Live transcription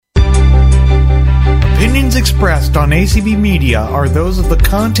opinions expressed on ACB Media are those of the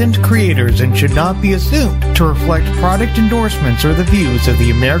content creators and should not be assumed to reflect product endorsements or the views of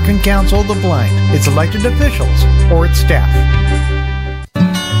the American Council of the Blind, its elected officials, or its staff.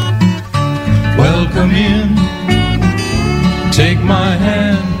 Welcome in, take my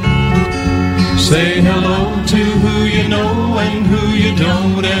hand, say hello to who you know and who you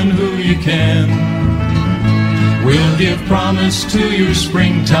don't and who you can. We'll give promise to your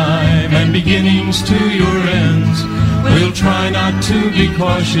springtime and beginnings to your ends. We'll try not to be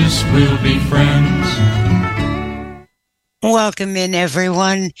cautious, we'll be friends. Welcome in,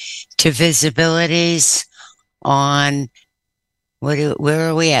 everyone, to VISAbilities on,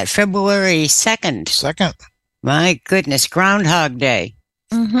 where are we at? February 2nd. 2nd. My goodness, Groundhog Day.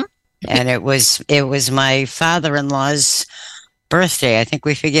 Mm-hmm. And it was my father-in-law's birthday. I think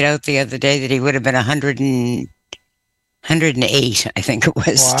we figured out the other day that he would have been 108, I think it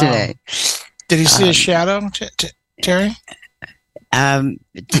was today. Did he see a shadow, Terry? I'm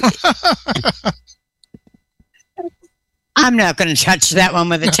not going to touch that one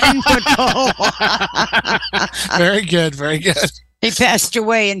with a 10-foot pole. Very good, very good. He passed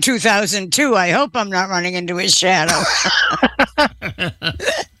away in 2002. I hope I'm not running into his shadow.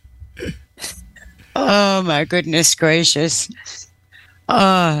 Oh, my goodness gracious.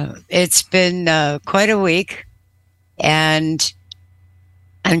 It's been quite a week, and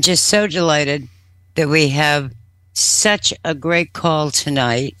I'm just so delighted that we have such a great call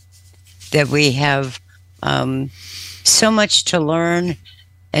tonight, that we have so much to learn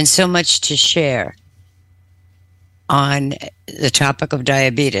and so much to share on the topic of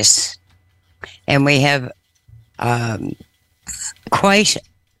diabetes. And we have quite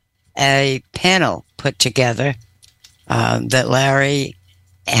a panel put together that Larry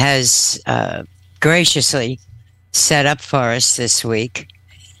has graciously set up for us this week.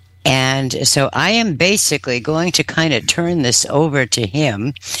 And so I am basically going to kind of turn this over to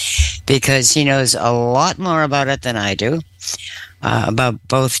him, because he knows a lot more about it than I do, about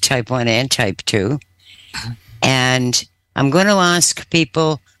both type 1 and type 2. And I'm going to ask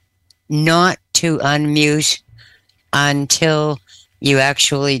people not to unmute until you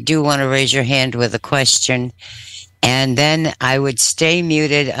actually do want to raise your hand with a question. And then I would stay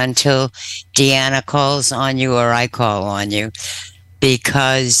muted until Deanna calls on you or I call on you,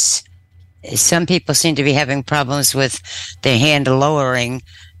 because some people seem to be having problems with their hand lowering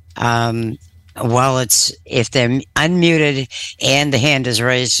if they're unmuted and the hand is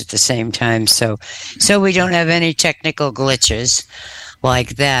raised at the same time. So we don't have any technical glitches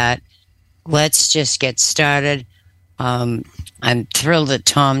like that. Let's just get started. I'm thrilled that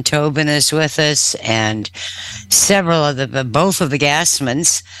Tom Tobin is with us, and both of the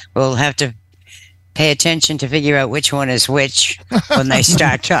Gassmans will have to pay attention to figure out which one is which when they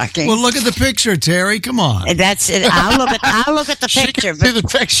start talking. Well, look at the picture, Terry. Come on. That's it. I'll look at the picture. See the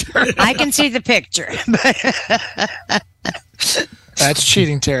picture. I can see the picture. That's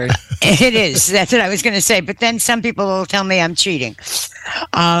cheating, Terry. It is. That's what I was going to say. But then some people will tell me I'm cheating.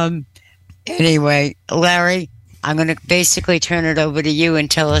 Anyway, Larry, I'm going to basically turn it over to you and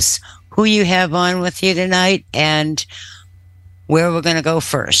tell us who you have on with you tonight and where we're going to go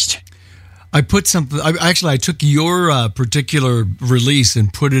first. I put something. I took your particular release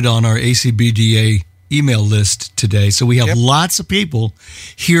and put it on our ACBDA email list today. So we have lots of people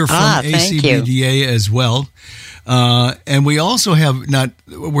here from ACBDA as well. And we also have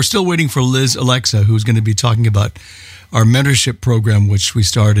we're still waiting for Liz Alexa, who's going to be talking about our mentorship program, which we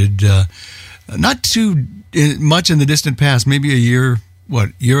started not too much in the distant past, maybe a year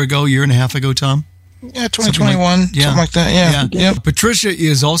and a half ago, Tom? Yeah, 2021, something like that. Yeah. Patricia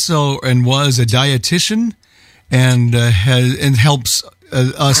is also and was a dietitian, and helps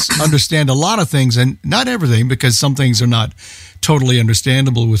us understand a lot of things, and not everything, because some things are not totally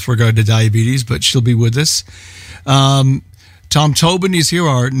understandable with regard to diabetes. But she'll be with us. Tom Tobin is here,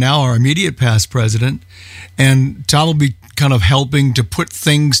 our immediate past president, and Tom will be kind of helping to put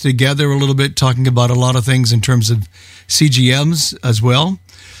things together a little bit, talking about a lot of things in terms of CGMs as well.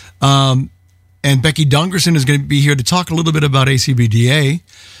 And Becky Dungerson is going to be here to talk a little bit about ACBDA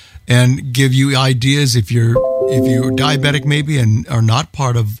and give you ideas if you're diabetic maybe and are not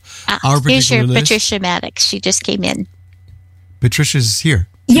part of our particular list. Patricia Maddox. She just came in. Patricia's here.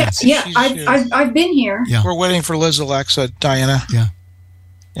 Yes. Yeah. I've been here. Yeah. We're waiting for Liz Alexa, Diana.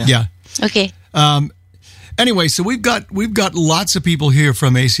 Yeah. Okay. Anyway, so we've got lots of people here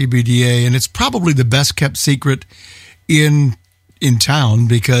from ACBDA, and it's probably the best kept secret in town,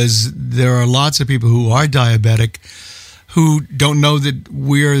 because there are lots of people who are diabetic who don't know that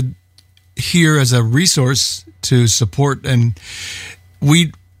we're here as a resource to support. And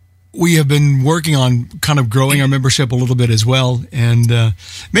we we have been working on kind of growing our membership a little bit as well, and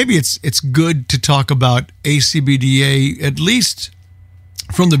maybe it's good to talk about ACBDA at least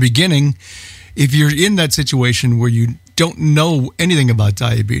from the beginning if you're in that situation where you don't know anything about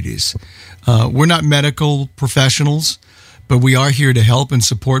diabetes. We're not medical professionals, but we are here to help and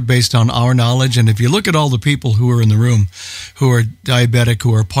support based on our knowledge. And if you look at all the people who are in the room who are diabetic,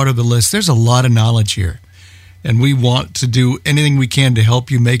 who are part of the list, there's a lot of knowledge here. And we want to do anything we can to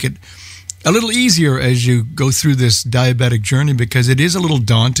help you make it a little easier as you go through this diabetic journey, because it is a little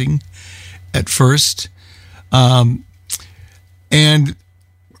daunting at first. And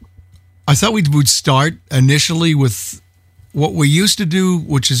I thought we would start initially with what we used to do,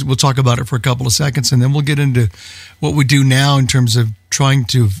 which is, we'll talk about it for a couple of seconds, and then we'll get into what we do now in terms of trying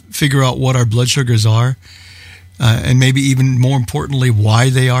to figure out what our blood sugars are, and maybe even more importantly, why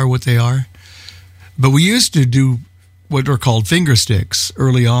they are what they are. But we used to do what are called finger sticks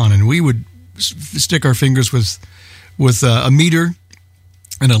early on, and we would stick our fingers with a meter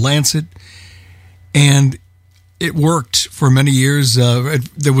and a lancet, and it worked for many years.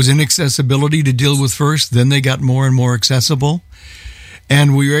 There was inaccessibility to deal with first, then they got more and more accessible,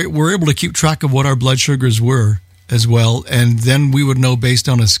 and we were able to keep track of what our blood sugars were as well, and then we would know based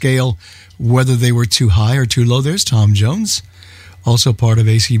on a scale whether they were too high or too low. There's Tom Jones, also part of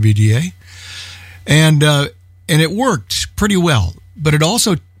ACBDA. And it worked pretty well. But it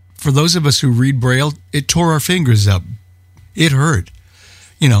also, for those of us who read Braille, it tore our fingers up. It hurt.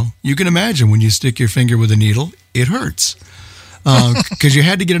 You know, you can imagine when you stick your finger with a needle, it hurts. Because you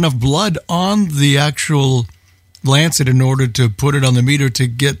had to get enough blood on the actual lancet in order to put it on the meter to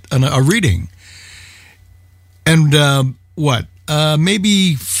get a reading. And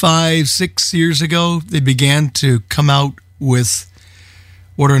maybe 5-6 years ago, they began to come out with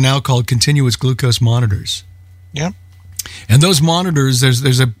what are now called continuous glucose monitors. Yep. And those monitors,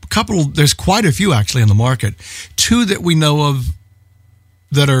 there's quite a few actually on the market. 2 that we know of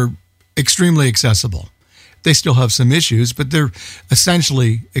that are extremely accessible. They still have some issues, but they're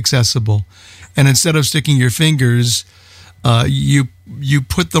essentially accessible. And instead of sticking your fingers, you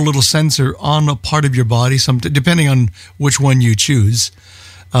put the little sensor on a part of your body, depending on which one you choose.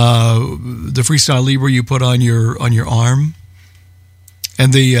 The Freestyle Libre you put on your arm.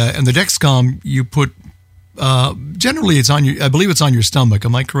 And the Dexcom you put, generally it's on I believe it's on your stomach.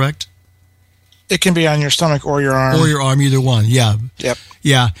 Am I correct? It can be on your stomach or your arm. Or your arm, either one. Yeah. Yep.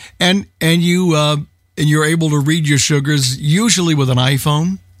 Yeah. And you're able to read your sugars usually with an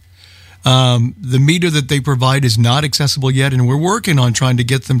iPhone. The meter that they provide is not accessible yet, and we're working on trying to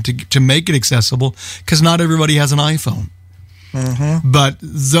get them to make it accessible, because not everybody has an iPhone. Mm-hmm. But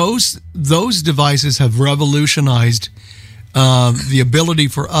those devices have revolutionized the ability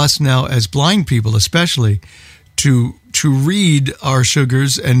for us now as blind people, especially, to read our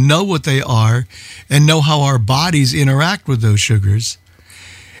sugars and know what they are and know how our bodies interact with those sugars.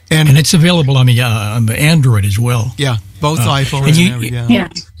 And it's available on the Android as well. Yeah, both iPhones and Android. Yeah.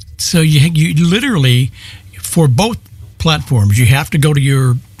 So you literally, for both platforms, you have to go to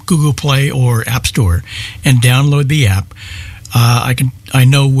your Google Play or App Store and download the app. I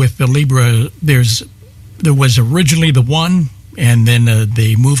know with the Libre, there was originally the 1, and then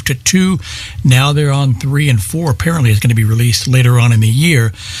they moved to 2. Now they're on 3 and 4. Apparently, it's going to be released later on in the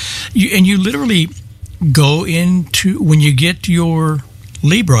year. You literally go into, when you get your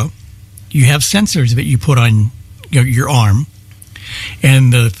Libre, you have sensors that you put on your arm,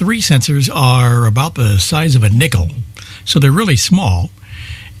 and the 3 sensors are about the size of a nickel, so they're really small.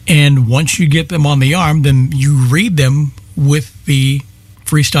 And once you get them on the arm, then you read them with the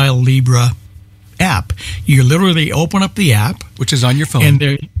Freestyle Libre app. You literally open up the app, which is on your phone,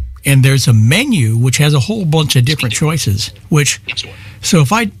 and there's a menu which has a whole bunch of different choices. So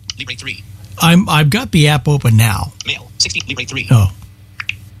if Libre 3. I've got the app open now. Male 60 Libre 3. Oh.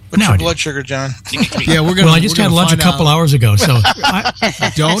 What's your blood sugar, John? Yeah, I just had lunch a couple hours ago, so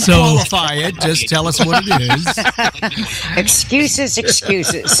don't qualify it. Just tell us what it is. Excuses.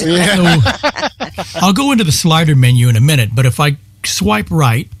 So, I'll go into the slider menu in a minute, but if I swipe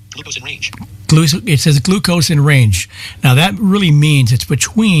right, Glucose in range. It says glucose in range. Now that really means it's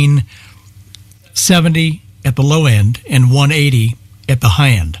between 70 at the low end and 180 at the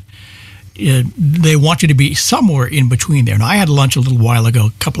high end. They want you to be somewhere in between there. Now, I had lunch a little while ago,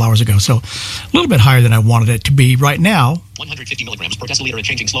 a couple hours ago, so a little bit higher than I wanted it to be. Right now, 150 milligrams per deciliter and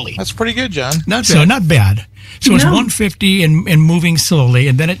changing slowly. That's pretty good, John. Not bad. So it's 150 and moving slowly,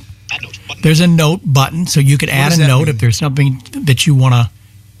 and then there's a note button, so you could add a note if there's something that you want to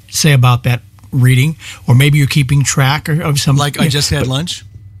say about that reading, or maybe you're keeping track of something. Like I just had lunch?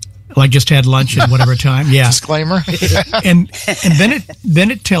 like just had lunch at whatever time. Yeah. Disclaimer. and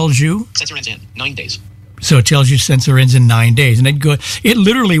then it tells you Sensor ends in 9 days. So it tells you sensor ends in 9 days, and it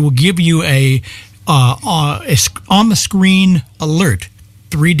literally will give you a on the screen alert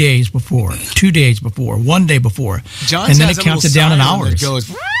 3 days before, 2 days before, 1 day before, and then it counts it down in hours.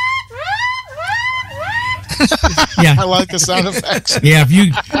 Yeah, I like the sound effects. Yeah,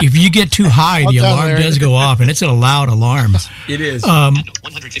 if you get too high, the alarm does go off, and it's a loud alarm. It is.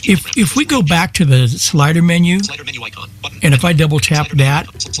 If we go back to the slider menu, Icon, button, and if I double tap that,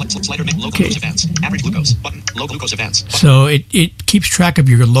 slider menu, low glucose events, average glucose, button, low glucose events, button, so it keeps track of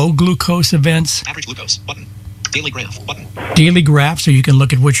your low glucose events, average glucose, button, daily graph, button, daily graph, so you can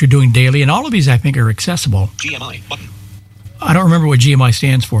look at what you're doing daily, and all of these I think are accessible. GMI, button, I don't remember what GMI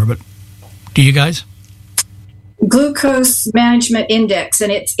stands for, but do you guys? Glucose Management Index,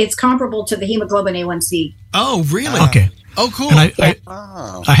 and it's comparable to the hemoglobin A1C. Oh, really? Okay. Oh, cool. And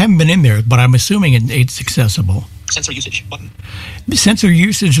I haven't been in there, but I'm assuming it's accessible. sensor usage, button, The sensor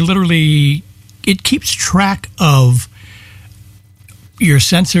usage literally, it keeps track of your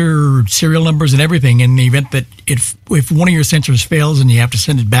sensor serial numbers and everything in the event that if one of your sensors fails and you have to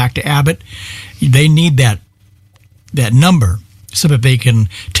send it back to Abbott, they need that number so that they can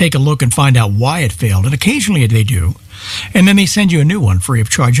take a look and find out why it failed. And occasionally they do. And then they send you a new one free of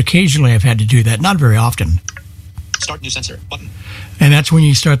charge. Occasionally I've had to do that, not very often. start new sensor, button, And that's when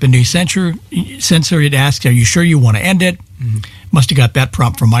you start the new sensor. It asks, are you sure you want to end it? Mm-hmm. Must have got that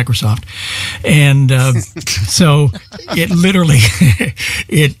prompt from Microsoft. And so it literally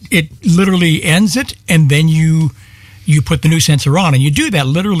it literally ends it, and then you put the new sensor on. And you do that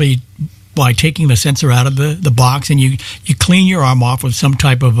literally by taking the sensor out of the box, and you clean your arm off with some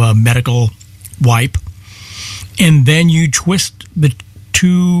type of a medical wipe, and then you twist the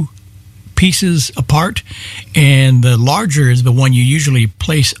two pieces apart, and the larger is the one you usually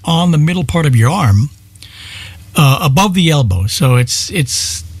place on the middle part of your arm, above the elbow. So it's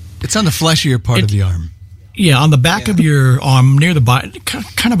on the fleshier part of the arm. Yeah, on the back of your arm, near the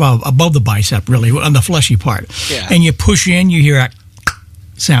kind of above the bicep, really, on the fleshy part. Yeah. And you push in, you hear a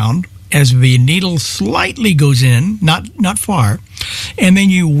sound as the needle slightly goes in, not far, and then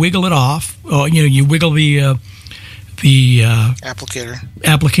you wiggle it off. You wiggle the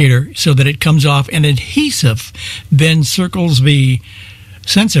applicator so that it comes off. An adhesive then circles the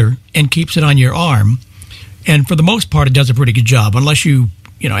sensor and keeps it on your arm. And for the most part, it does a pretty good job, unless you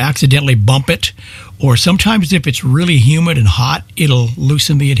accidentally bump it, or sometimes if it's really humid and hot, it'll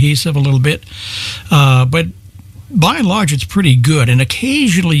loosen the adhesive a little bit. But by and large, it's pretty good. And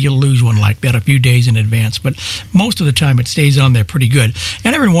occasionally you'll lose one like that a few days in advance, but most of the time it stays on there pretty good.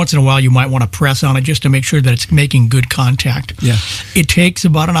 And every once in a while you might want to press on it just to make sure that it's making good contact. Yeah. It takes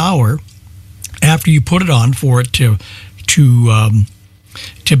about an hour after you put it on for it to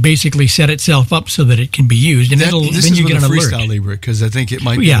basically set itself up so that it can be used, and then you get an alert. Freestyle Libre, because I think it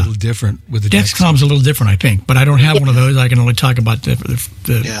might be a little different with the Dexcom's a little different, I think, but I don't have one of those. I can only talk about the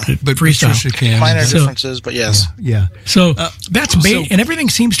but Freestyle. Patricia can. Minor differences, but yes. Yeah. So that's and everything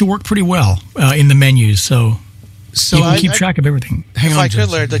seems to work pretty well in the menus. So you can keep track of everything. If I could,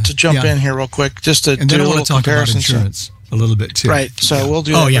 Larry, I'd like to jump in here real quick just to do a little comparison. Insurance a little bit too. Right. So we'll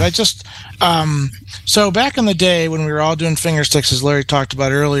do that. Yeah. But I just so back in the day when we were all doing finger sticks, as Larry talked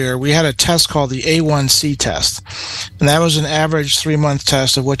about earlier, we had a test called the A1C test, and that was an average 3-month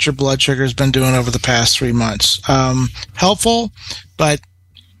test of what your blood sugar has been doing over the past 3 months. Helpful, but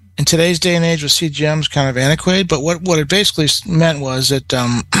in today's day and age with CGMs, kind of antiquated. But what it basically meant was that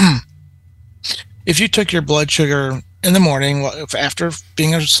if you took your blood sugar in the morning after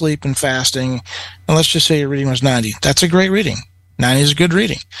being asleep and fasting, and let's just say your reading was 90, that's a great reading. 90 is a good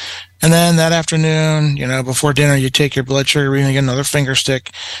reading. And then that afternoon, before dinner, you take your blood sugar reading, get another finger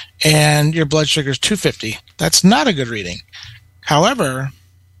stick, and your blood sugar is 250. That's not a good reading. However,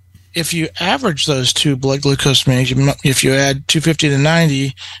 if you average those two blood glucose readings, if you add 250 to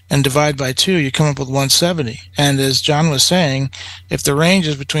 90 and divide by 2, you come up with 170. And as John was saying, if the range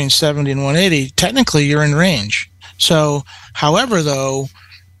is between 70 and 180, technically you're in range. So, however, though,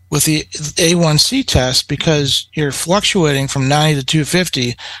 with the A1C test, because you're fluctuating from 90 to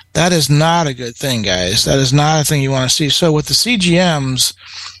 250, that is not a good thing, guys. That is not a thing you want to see. So with the CGMs,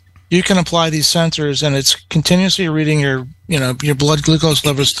 you can apply these sensors, and it's continuously reading your blood glucose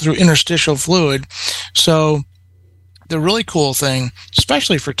levels through interstitial fluid. So the really cool thing,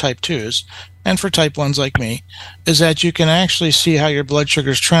 especially for type 2s and for type 1s like me, is that you can actually see how your blood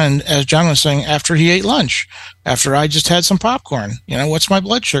sugars trend, as John was saying, after he ate lunch, after I just had some popcorn. What's my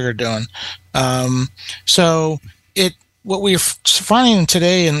blood sugar doing? So what we're finding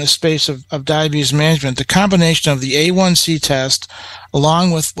today in the space of diabetes management, the combination of the A1C test along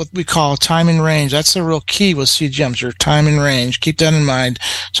with what we call time in range, that's the real key with CGMs, your time in range. Keep that in mind.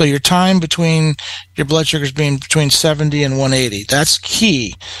 So your time between your blood sugars being between 70 and 180, that's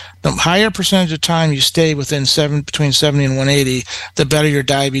key. The higher percentage of time you stay between 70 and 180, the better your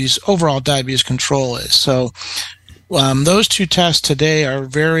overall diabetes control is. So those two tests today are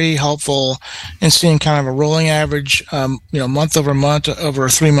very helpful in seeing kind of a rolling average, month over month over a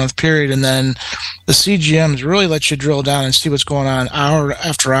 3-month period. And then the CGMs really let you drill down and see what's going on hour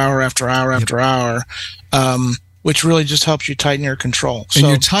after hour after hour after hour, which really just helps you tighten your control. And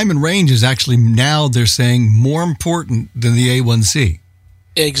your time and range is actually now, they're saying, more important than the A1C.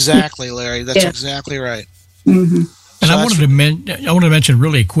 Exactly, Larry. That's exactly right. Mm-hmm. And So I wanted to mention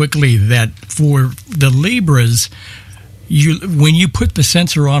really quickly that for the Libras, when you put the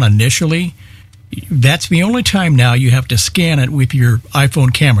sensor on initially, that's the only time now you have to scan it with your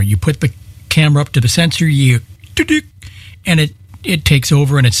iPhone camera. You put the camera up to the sensor, and it takes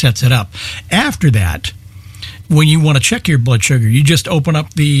over and it sets it up. After that, when you want to check your blood sugar, you just open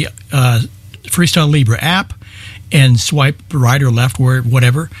up the Freestyle Libre app and swipe right or left,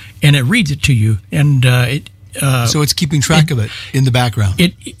 whatever, and it reads it to you. And so it's keeping track of it in the background.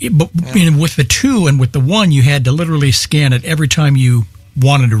 But with the 2 and with the 1, you had to literally scan it every time you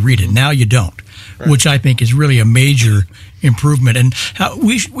wanted to read it. Now you don't, which I think is really a major improvement. And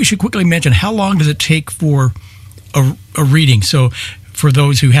we should quickly mention, how long does it take for a reading? So for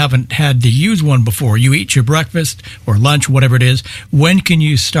those who haven't had to use one before, you eat your breakfast or lunch, whatever it is, when can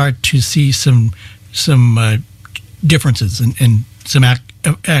you start to see some differences and some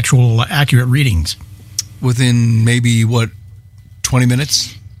actual accurate readings? Within maybe, 20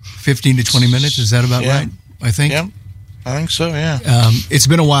 minutes? 15 to 20 minutes? Is that about right? I think? Yeah, I think so, yeah. It's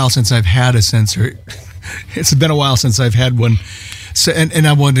been a while since I've had a sensor. It's been a while since I've had one. So, and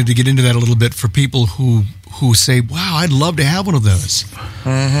I wanted to get into that a little bit for people who say, wow, I'd love to have one of those.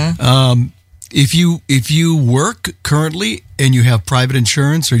 Mm-hmm. If you work currently and you have private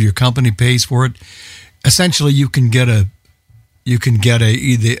insurance or your company pays for it, essentially you can get either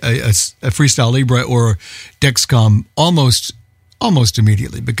a Freestyle Libre or Dexcom almost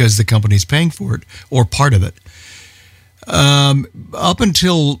immediately because the company's paying for it or part of it. Up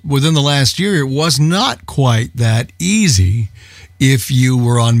until within the last year, it was not quite that easy if you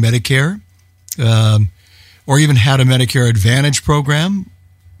were on Medicare or even had a Medicare Advantage program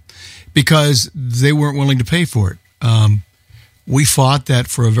because they weren't willing to pay for it. We fought that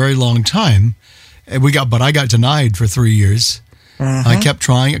for a very long time. But I got denied for 3 years. I kept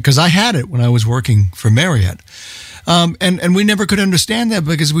trying it because I had it when I was working for Marriott. And we never could understand that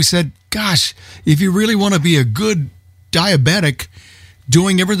because we said, gosh, if you really want to be a good diabetic,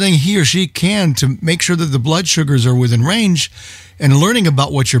 doing everything he or she can to make sure that the blood sugars are within range and learning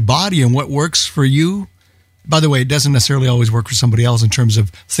about what your body and what works for you. By the way, it doesn't necessarily always work for somebody else in terms of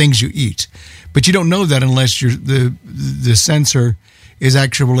things you eat. But you don't know that unless the sensor is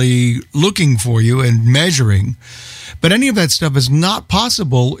actually looking for you and measuring. But any of that stuff is not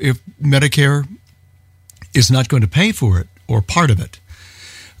possible if Medicare is not going to pay for it or part of it.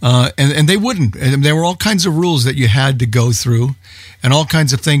 And they wouldn't. And there were all kinds of rules that you had to go through and all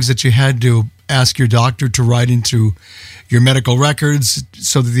kinds of things that you had to ask your doctor to write into your medical records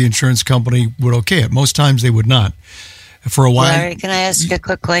so that the insurance company would okay it. Most times they would not. For a while. Larry, can I ask a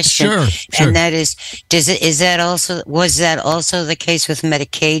quick question? Sure. And that is, was that also the case with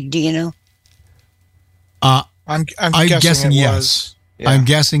Medicaid? Do you know? I'm guessing yes. was. Yeah. I'm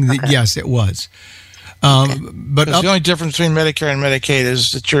guessing that yes, it was. But the only difference between Medicare and Medicaid is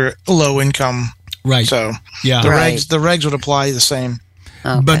that you're low income, right? So yeah, the regs would apply the same.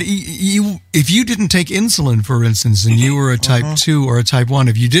 Okay. But if you didn't take insulin, for instance, and you were a type 2 or a type 1,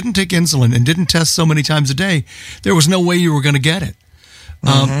 if you didn't take insulin and didn't test so many times a day, there was no way you were going to get it.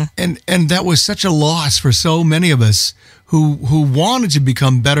 And that was such a loss for so many of us who wanted to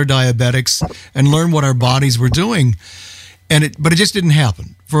become better diabetics and learn what our bodies were doing. But it just didn't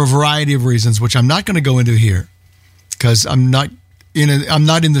happen for a variety of reasons, which I'm not going to go into here because I'm not in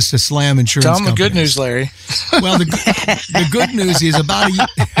this to slam insurance companies. Tell them the good news, Larry. Well, the good news is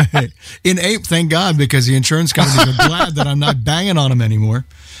in April, thank God, because the insurance companies are glad that I'm not banging on them anymore.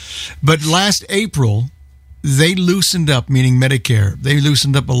 But last April, they loosened up, meaning Medicare. They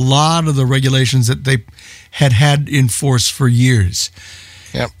loosened up a lot of the regulations that they had in force for years.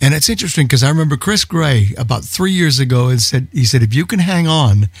 Yep. And it's interesting because I remember Chris Gray about 3 years ago he said, if you can hang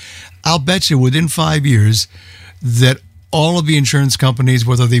on, I'll bet you within 5 years that all of the insurance companies,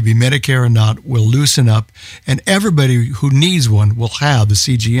 whether they be Medicare or not, will loosen up, and everybody who needs one will have a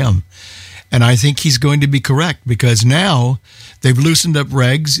CGM. And I think he's going to be correct, because now they've loosened up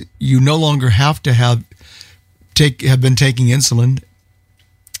regs. You no longer have to have been taking insulin.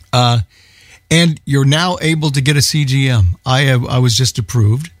 And you're now able to get a CGM. I was just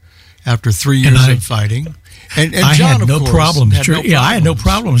approved after 3 years of fighting. And I John, had no of course, problems. had no problems. I had no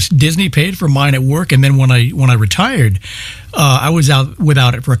problems. Disney paid for mine at work, and then when I retired, I was out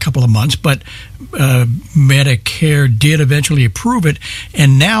without it for a couple of months. But Medicare did eventually approve it,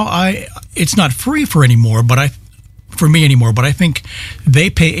 and now it's not free for me anymore. But I think they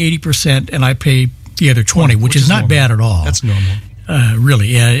pay 80%, and I pay the other 20%, which is not normal. bad at all. That's normal. Really,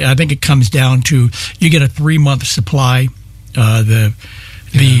 yeah. I think it comes down to you get a 3-month supply. The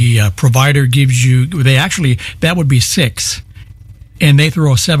provider gives you, that would be 6, and they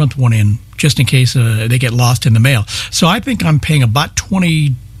throw a 7th one in just in case they get lost in the mail. So I think I'm paying about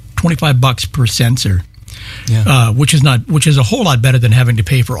 $25 per sensor, which is a whole lot better than having to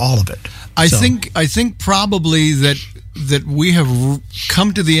pay for all of it. I think probably that we have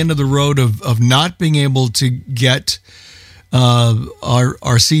come to the end of the road of not being able to get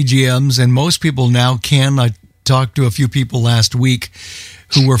our CGMs, and most people now can. I talked to a few people last week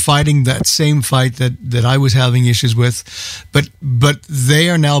who were fighting that same fight that I was having issues with, but they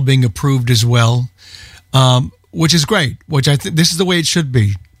are now being approved as well, which is great. Which I think this is the way it should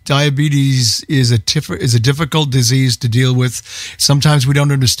be. Diabetes is a difficult disease to deal with. Sometimes we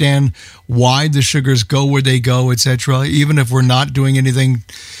don't understand why the sugars go where they go, etc. Even if we're not doing anything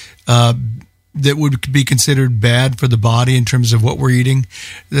that would be considered bad for the body in terms of what we're eating.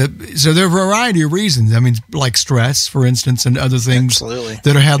 So there are a variety of reasons. I mean, like stress, for instance, and other things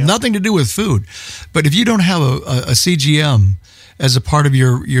that have nothing to do with food. But if you don't have a CGM as a part of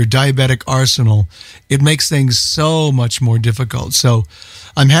your diabetic arsenal, it makes things so much more difficult. So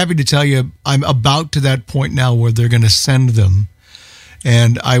I'm happy to tell you I'm about to that point now where they're going to send them.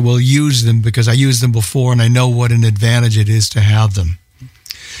 And I will use them because I used them before, and I know what an advantage it is to have them.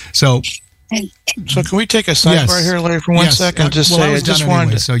 So can we take a sidebar here, Larry, for 1 second?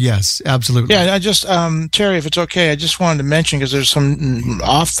 So yes, absolutely. Yeah, I just Terry, if it's okay, I just wanted to mention, because there's some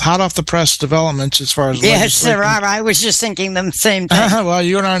hot off the press developments as far as yes, there are. I was just thinking the same thing. Well,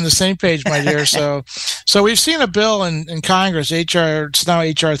 you and I are on the same page, my dear. So we've seen a bill in Congress, it's now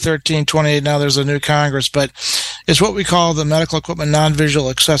HR 1328. Now there's a new Congress, but it's what we call the Medical Equipment Non-Visual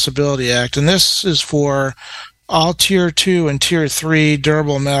Accessibility Act, and this is for all Tier 2 and Tier 3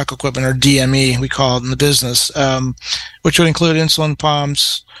 durable medical equipment, or DME, we call it in the business, which would include insulin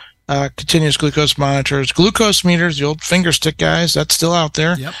pumps, continuous glucose monitors, glucose meters, the old finger stick guys, that's still out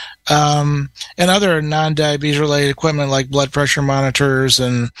there, and other non-diabetes-related equipment like blood pressure monitors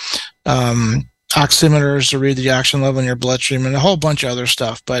and oximeters to read the oxygen level in your bloodstream, and a whole bunch of other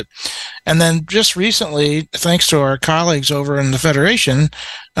stuff. And then just recently, thanks to our colleagues over in the Federation,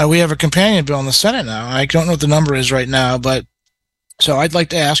 we have a companion bill in the Senate now. I don't know what the number is right now, but so I'd like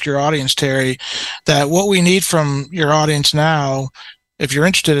to ask your audience, Terry, that what we need from your audience now, if you're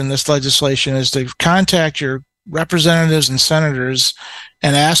interested in this legislation, is to contact your representatives and senators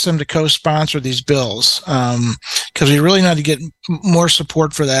and ask them to co-sponsor these bills, because we really need to get more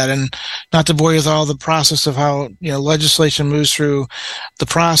support for that. And not to bore you with all the process of how legislation moves through the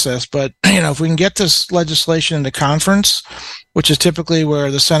process, but if we can get this legislation into conference, which is typically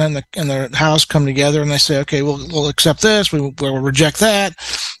where the Senate and the House come together and they say, okay, we'll accept this, we'll reject that,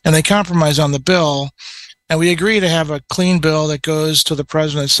 and they compromise on the bill. And we agree to have a clean bill that goes to the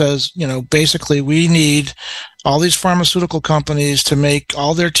president that says, basically we need all these pharmaceutical companies to make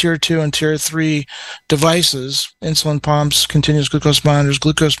all their Tier 2 and Tier 3 devices, insulin pumps, continuous glucose monitors,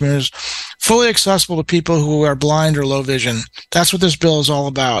 glucose meters, fully accessible to people who are blind or low vision. That's what this bill is all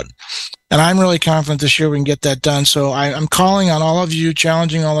about. And I'm really confident this year we can get that done. So I'm calling on all of you,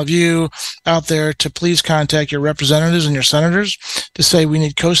 challenging all of you out there to please contact your representatives and your senators to say we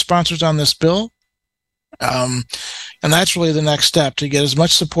need co-sponsors on this bill. And that's really the next step, to get as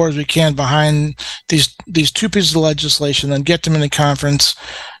much support as we can behind these two pieces of legislation, then get them in the conference,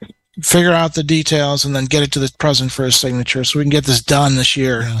 figure out the details, and then get it to the president for his signature so we can get this done this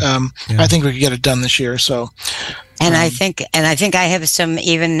year. I think we could get it done this year. So, and I think I have some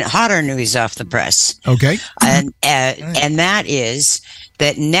even hotter news off the press. Okay. And that is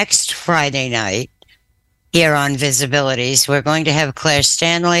that next Friday night, here on VISAbilities, we're going to have Claire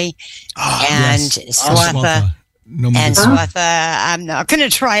Stanley and Swatha. Swatha, I'm not going to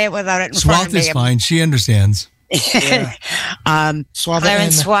try it without it in front of me. Swatha is fine. She understands. Claire and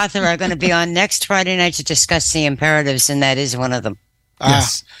Swatha are going to be on next Friday night to discuss the imperatives, and that is one of them.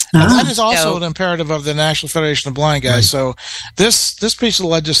 Yes. That is also an imperative of the National Federation of Blind Guys. Right. So this piece of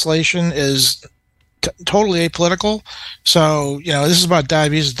legislation is totally apolitical. So, this is about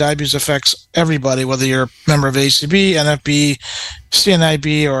diabetes. Diabetes affects everybody, whether you're a member of ACB, NFB,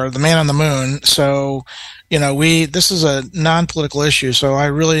 CNIB, or the man on the moon. So, this is a non-political issue. So I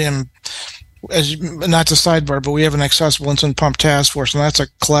really am, not to sidebar, but we have an accessible insulin pump task force, and that's a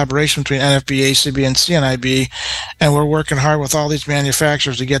collaboration between NFB, ACB, and CNIB, and we're working hard with all these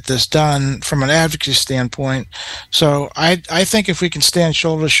manufacturers to get this done from an advocacy standpoint. So I think if we can stand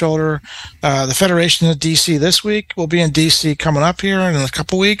shoulder to shoulder, the Federation in DC this week, will be in DC coming up here in a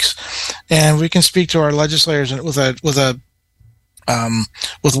couple weeks, and we can speak to our legislators with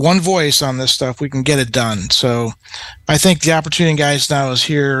one voice on this stuff. We can get it done. So I think the opportunity, guys, now is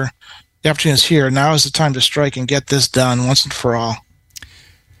here. The opportunity is here. Now is the time to strike and get this done once and for all.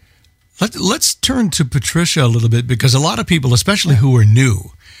 Let's turn to Patricia a little bit, because a lot of people, especially who are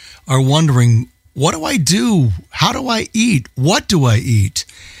new, are wondering, what do I do? How do I eat? What do I eat?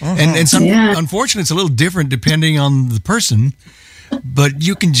 And unfortunately, it's a little different depending on the person, but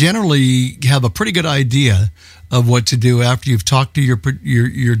you can generally have a pretty good idea of what to do after you've talked to your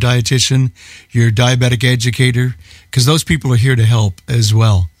dietitian, your diabetic educator, because those people are here to help as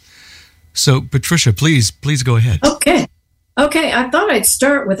well. So, Patricia, please go ahead. Okay. I thought I'd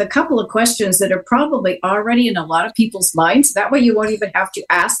start with a couple of questions that are probably already in a lot of people's minds. That way you won't even have to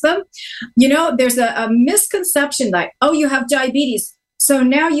ask them. There's a misconception that, you have diabetes, so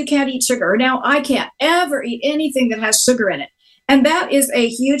now you can't eat sugar, or now I can't ever eat anything that has sugar in it. And that is a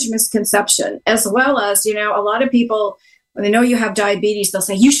huge misconception, as well as, a lot of people, when they know you have diabetes, they'll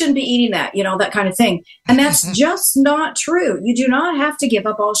say, you shouldn't be eating that, that kind of thing. And that's just not true. You do not have to give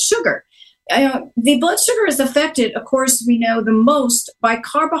up all sugar. The blood sugar is affected, of course, we know the most by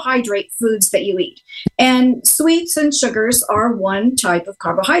carbohydrate foods that you eat. And sweets and sugars are one type of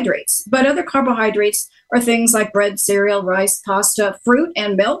carbohydrates. But other carbohydrates are things like bread, cereal, rice, pasta, fruit,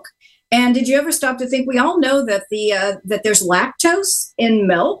 and milk. And did you ever stop to think, we all know that that there's lactose in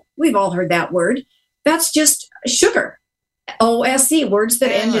milk. We've all heard that word. That's just sugar. OSE, words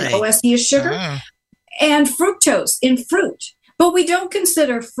that end in OSE is sugar. And fructose in fruit. But we don't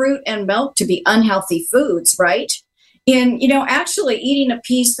consider fruit and milk to be unhealthy foods, right? Actually eating a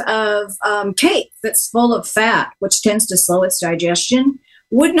piece of cake that's full of fat, which tends to slow its digestion,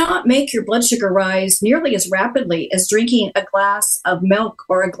 would not make your blood sugar rise nearly as rapidly as drinking a glass of milk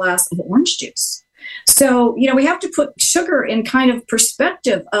or a glass of orange juice. So, we have to put sugar in kind of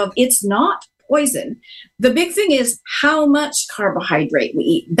perspective of it's not poison. The big thing is how much carbohydrate we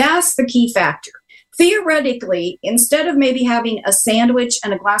eat. That's the key factor. Theoretically, instead of maybe having a sandwich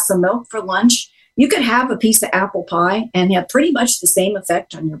and a glass of milk for lunch, you could have a piece of apple pie and have pretty much the same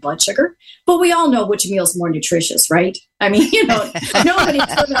effect on your blood sugar. But we all know which meal is more nutritious, right? I mean, nobody's going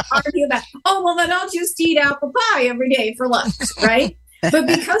to argue that, then I'll just eat apple pie every day for lunch, right? But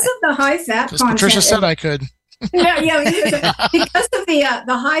because of the high fat content. Patricia said I could. Because of the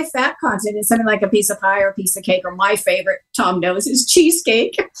high fat content in something like a piece of pie or a piece of cake, or my favorite, Tom knows, is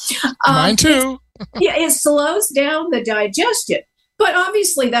cheesecake. Mine too. It slows down the digestion. But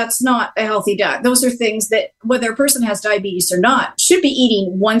obviously that's not a healthy diet. Those are things that, whether a person has diabetes or not, should be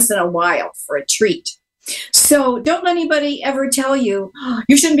eating once in a while for a treat. So don't let anybody ever tell you,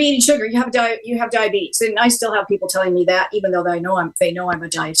 you shouldn't be eating sugar. You have diabetes. And I still have people telling me that, even though they know I'm a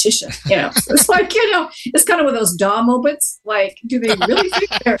dietitian. It's like, it's kind of one of those duh moments. Like, do they really think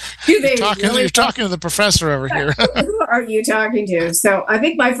you're talking to the professor over here. Who are you talking to? So I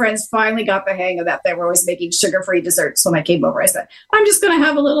think my friends finally got the hang of that. They were always making sugar-free desserts. When I came over, I said, I'm just going to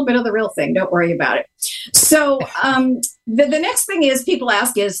have a little bit of the real thing. Don't worry about it. So the next thing is, people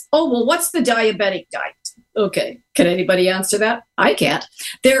ask is, what's the diabetic diet? Okay, can anybody answer that? I can't.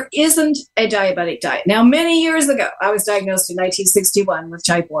 There isn't a diabetic diet. Now, many years ago, I was diagnosed in 1961 with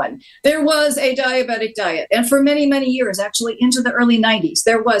type 1. There was a diabetic diet. And for many, many years, actually into the early 90s,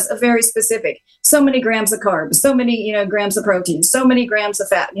 there was a very specific, so many grams of carbs, so many grams of protein, so many grams of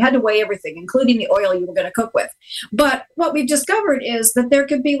fat. You had to weigh everything, including the oil you were going to cook with. But what we've discovered is that there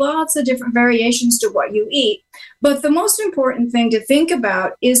could be lots of different variations to what you eat. But the most important thing to think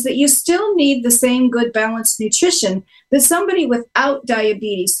about is that you still need the same good balanced nutrition that somebody without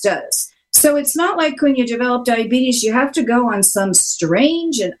diabetes does. So it's not like when you develop diabetes, you have to go on some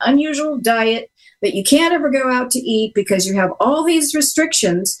strange and unusual diet that you can't ever go out to eat because you have all these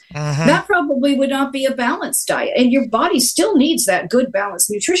restrictions. That probably would not be a balanced diet. And your body still needs that good balanced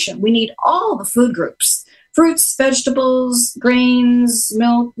nutrition. We need all the food groups. Fruits, vegetables, grains,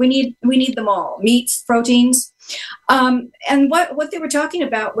 milk, we need them all. Meats, proteins. And what they were talking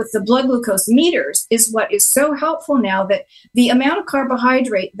about with the blood glucose meters is what is so helpful now, that the amount of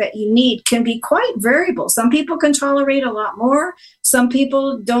carbohydrate that you need can be quite variable. Some people can tolerate a lot more. Some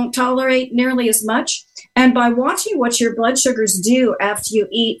people don't tolerate nearly as much. And by watching what your blood sugars do after you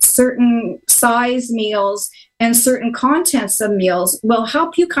eat certain size meals and certain contents of meals will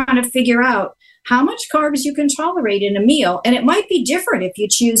help you kind of figure out how much carbs you can tolerate in a meal. And it might be different if you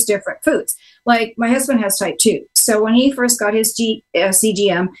choose different foods. Like my husband has type 2. So when he first got his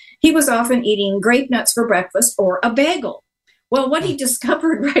CGM, he was often eating grape nuts for breakfast or a bagel. Well, what he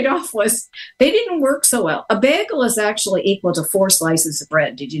discovered right off was they didn't work so well. A bagel is actually equal to 4 slices of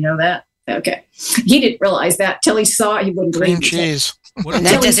bread. Did you know that? Okay. He didn't realize that till he saw it. He wouldn't believe it. Cheese. And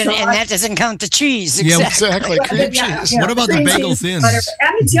that doesn't count the cheese. Exactly. Cream cheese. What about the bagel thins?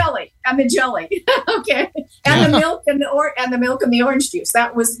 And the jelly. Okay. And the milk and the orange juice.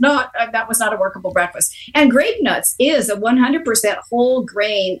 That was not a workable breakfast. And grape nuts is a 100% whole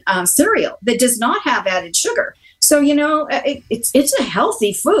grain cereal that does not have added sugar. So, it's a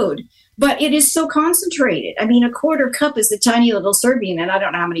healthy food. But it is so concentrated. I mean, a quarter cup is a tiny little serving, and I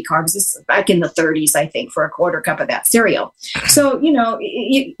don't know how many carbs. It's back in the 30s, I think, for a quarter cup of that cereal. So,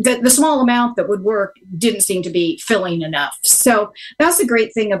 the small amount that would work didn't seem to be filling enough. So that's the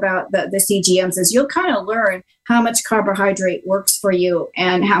great thing about the CGMs is you'll kind of learn how much carbohydrate works for you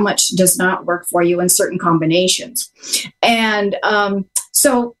and how much does not work for you in certain combinations. And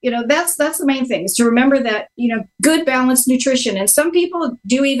so, that's the main thing, is to remember that, good balanced nutrition. And some people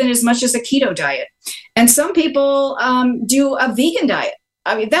do even as much as a keto diet. And some people do a vegan diet.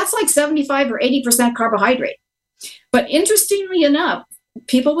 I mean, that's like 75 or 80% carbohydrate. But interestingly enough,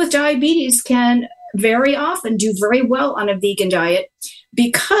 people with diabetes can very often do very well on a vegan diet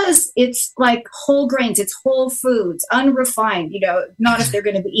because it's like whole grains, it's whole foods, unrefined, not if they're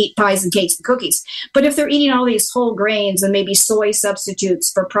going to eat pies and cakes and cookies, but if they're eating all these whole grains and maybe soy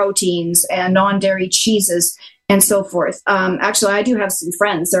substitutes for proteins and non-dairy cheeses and so forth. Actually, I do have some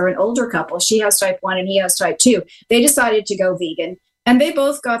friends. They're an older couple. She has type 1 and he has type 2. They decided to go vegan. And they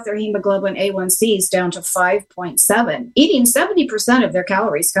both got their hemoglobin A1Cs down to 5.7, eating 70% of their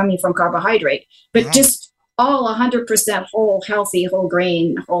calories coming from carbohydrate, but just all 100% whole, healthy, whole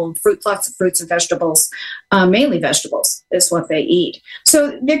grain, whole fruit, lots of fruits and vegetables, mainly vegetables is what they eat.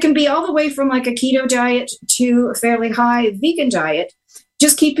 So there can be all the way from like a keto diet to a fairly high vegan diet,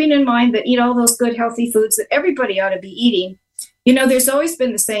 just keeping in mind that eat all those good, healthy foods that everybody ought to be eating. There's always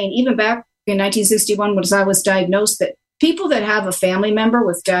been the saying, even back in 1961 when I was diagnosed, that people that have a family member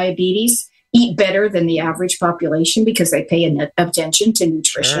with diabetes eat better than the average population because they pay attention to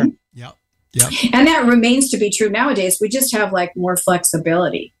nutrition. Sure. Yep. And that remains to be true nowadays. We just have like more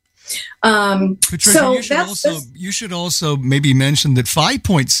flexibility. Patricia, you should also maybe mention that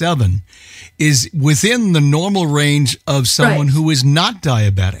 5.7 is within the normal range of someone who is not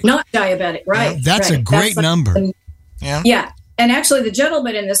diabetic. Not diabetic, right. That's a great number. Yeah. And actually, the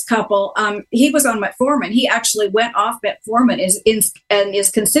gentleman in this couple, he was on metformin. He actually went off metformin and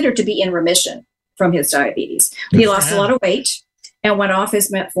is considered to be in remission from his diabetes. He lost a lot of weight and went off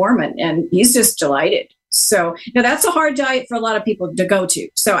his metformin, and he's just delighted. So that's a hard diet for a lot of people to go to.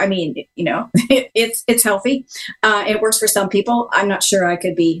 So, I mean, it's healthy. It works for some people. I'm not sure I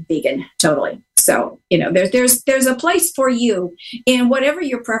could be vegan totally. So, there's a place for you in whatever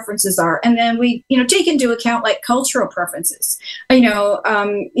your preferences are. And then we, take into account like cultural preferences.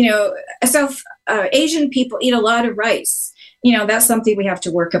 South Asian people eat a lot of rice. That's something we have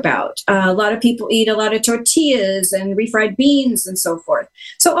to work about. A lot of people eat a lot of tortillas and refried beans and so forth.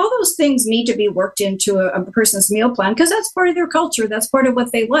 So all those things need to be worked into a person's meal plan because that's part of their culture. That's part of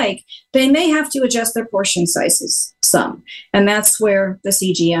what they like. They may have to adjust their portion sizes some. And that's where the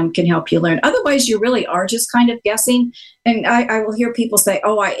CGM can help you learn. Otherwise, you really are just kind of guessing. And I will hear people say,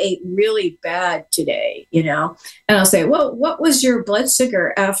 oh, I ate really bad today, And I'll say, well, what was your blood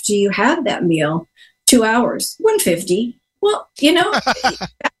sugar after you had that meal? 2 hours, 150. Well,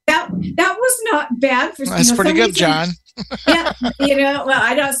 that was not bad for. That's pretty good, John. Yeah, well,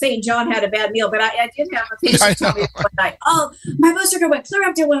 I'm not saying John had a bad meal, but I did have a patient tell me one night, oh, my blood sugar went clear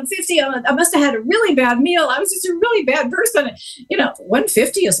up to 150. I must have had a really bad meal. I was just a really bad person.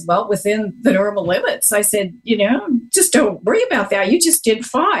 150 is well within the normal limits. I said, just don't worry about that. You just did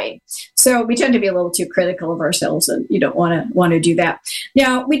fine. So we tend to be a little too critical of ourselves, and you don't want to do that.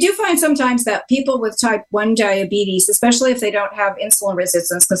 Now, we do find sometimes that people with type 1 diabetes, especially if they don't have insulin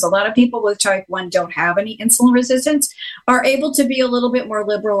resistance, because a lot of people with type 1 don't have any insulin resistance, are able to be a little bit more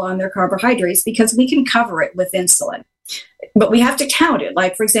liberal on their carbohydrates because we can cover it with insulin. But we have to count it.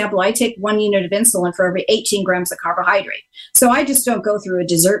 Like, for example, I take 1 unit of insulin for every 18 grams of carbohydrate. So I just don't go through a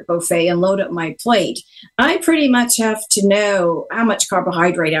dessert buffet and load up my plate. I pretty much have to know how much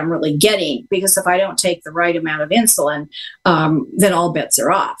carbohydrate I'm really getting, because if I don't take the right amount of insulin, then all bets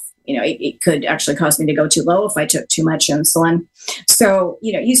are off. It could actually cause me to go too low if I took too much insulin. So,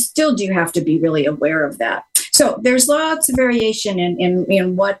 you still do have to be really aware of that. So there's lots of variation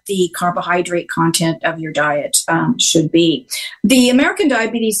in what the carbohydrate content of your diet should be. The American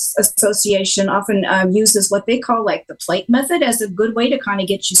Diabetes Association often uses what they call like the plate method as a good way to kind of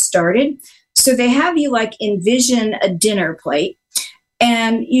get you started. So they have you like envision a dinner plate,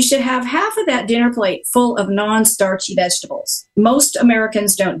 and you should have half of that dinner plate full of non-starchy vegetables. Most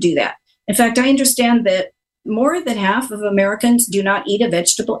Americans don't do that. In fact, I understand that more than half of Americans do not eat a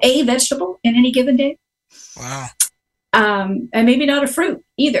vegetable in any given day. Wow. And maybe not a fruit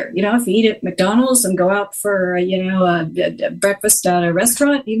either. If you eat at McDonald's and go out for, a breakfast at a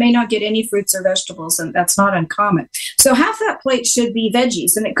restaurant, you may not get any fruits or vegetables, and that's not uncommon. So half that plate should be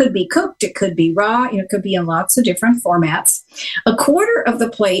veggies, and it could be cooked, it could be raw, it could be in lots of different formats. A quarter of the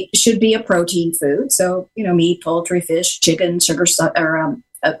plate should be a protein food. So, meat, poultry, fish, chicken, sugar, or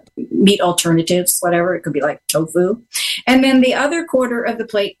meat alternatives, whatever. It could be like tofu. And then the other quarter of the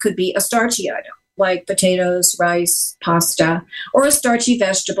plate could be a starchy item, like potatoes, rice, pasta, or starchy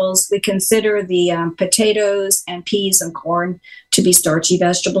vegetables. We consider the potatoes and peas and corn to be starchy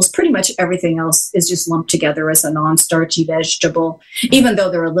vegetables. Pretty much everything else is just lumped together as a non-starchy vegetable, even though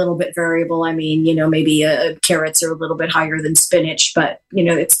they're a little bit variable. I mean, maybe carrots are a little bit higher than spinach, but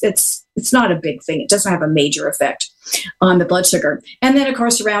it's not a big thing. It doesn't have a major effect on the blood sugar. And then, of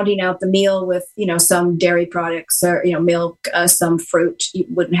course, rounding out the meal with, some dairy products or, milk, some fruit. You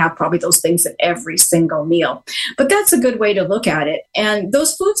wouldn't have probably those things in every single meal. But that's a good way to look at it. And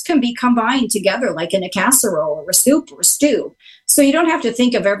those foods can be combined together, like in a casserole or a soup or a stew. So you don't have to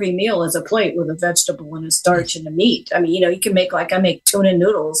think of every meal as a plate with a vegetable and a starch and a meat. I mean, you can make, like I make tuna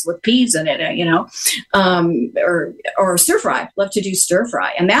noodles with peas in it, or stir fry. Love to do stir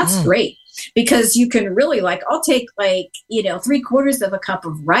fry. And that's great, because you can really I'll take 3/4 of a cup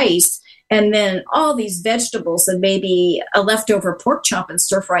of rice and then all these vegetables and maybe a leftover pork chop and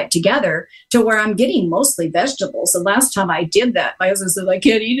stir fry it together to where I'm getting mostly vegetables. The last time I did that, my husband said, I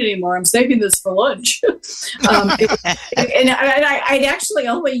can't eat anymore. I'm saving this for lunch. And I'd actually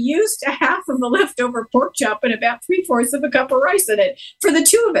only used half of the leftover pork chop and about 3/4 of a cup of rice in it for the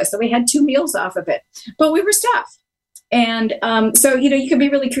two of us. So we had 2 meals off of it, but we were stuffed. And so, you can be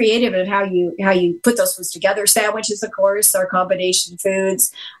really creative in how you put those foods together. Sandwiches, of course, are combination foods,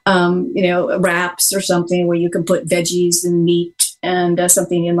 wraps or something where you can put veggies and meat and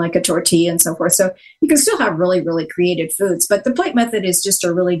something in like a tortilla and so forth. So you can still have really, really creative foods. But the plate method is just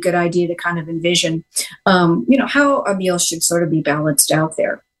a really good idea to kind of envision, how a meal should sort of be balanced out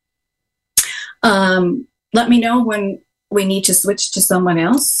there. Let me know when we need to switch to someone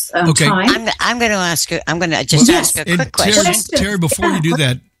else. Okay. Time. I'm going to ask you. I'm going to just ask a quick question. Terry, before you do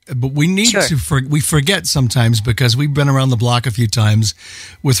that, but we need we forget sometimes, because we've been around the block a few times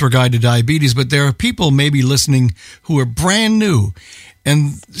with regard to diabetes, but there are people maybe listening who are brand new.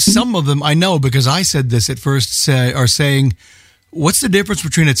 And some of them I know, because I said this at first, are saying, what's the difference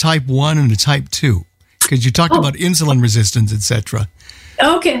between a type 1 and a type 2? Because you talked about insulin resistance, etc.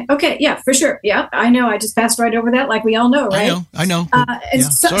 Okay. Yeah, for sure. Yeah, I know. I just passed right over that, like we all know, right? I know. And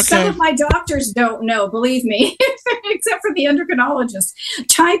some of my doctors don't know, believe me, except for the endocrinologist.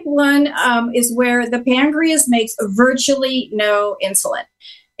 Type 1 is where the pancreas makes virtually no insulin.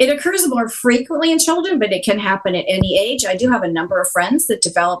 It occurs more frequently in children, but it can happen at any age. I do have a number of friends that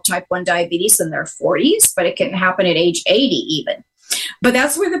develop type 1 diabetes in their 40s, but it can happen at age 80 even. But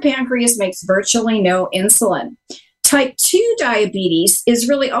that's where the pancreas makes virtually no insulin. Type 2 diabetes is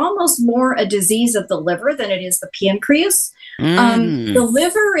really almost more a disease of the liver than it is the pancreas. The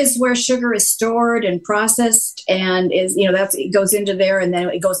liver is where sugar is stored and processed, and it goes into there, and then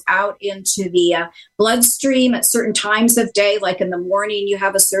it goes out into the bloodstream at certain times of day. Like in the morning, you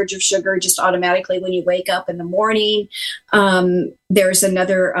have a surge of sugar just automatically when you wake up in the morning. There's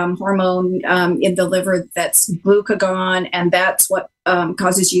another hormone in the liver that's glucagon, and that's what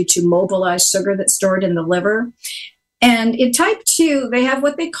causes you to mobilize sugar that's stored in the liver. And in type 2, they have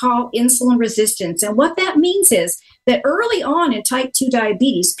what they call insulin resistance. And what that means is that early on in type 2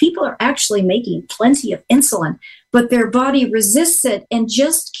 diabetes, people are actually making plenty of insulin, but their body resists it and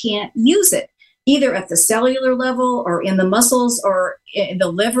just can't use it, either at the cellular level or in the muscles or in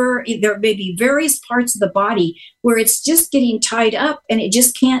the liver. There may be various parts of the body where it's just getting tied up and it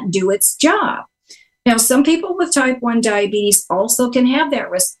just can't do its job. Now, some people with type 1 diabetes also can have that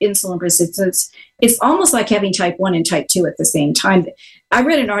insulin resistance. It's almost like having type 1 and type 2 at the same time. I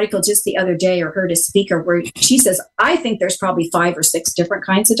read an article just the other day or heard a speaker where she says, I think there's probably 5 or 6 different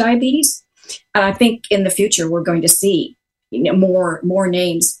kinds of diabetes. And I think in the future, we're going to see more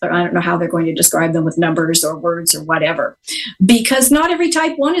names, but I don't know how they're going to describe them with numbers or words or whatever, because not every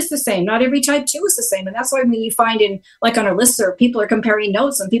type 1 is the same. Not every type 2 is the same. And that's why when you find on a listserv, people are comparing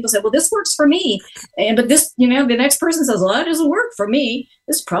notes and people say, well, this works for me. But this, the next person says, well, that doesn't work for me.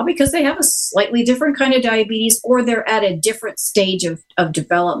 It's probably because they have a slightly different kind of diabetes or they're at a different stage of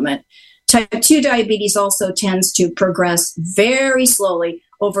development. Type 2 diabetes also tends to progress very slowly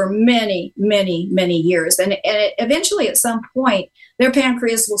over many, many, many years. And eventually, at some point, their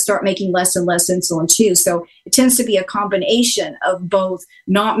pancreas will start making less and less insulin too. So it tends to be a combination of both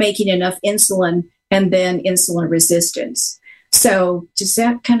not making enough insulin and then insulin resistance. So does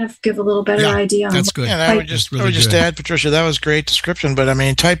that kind of give a little better idea? That's good. And I would just add, Patricia, that was a great description. But I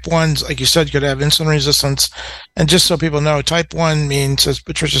mean, type 1's, like you said, could have insulin resistance. And just so people know, type 1 means, as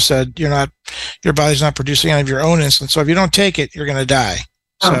Patricia said, your body's not producing any of your own insulin. So if you don't take it, you're going to die.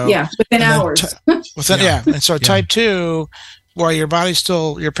 So, within hours. And so type 2, while your pancreas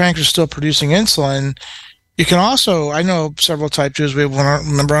is still producing insulin, you can also, I know several type 2s, we have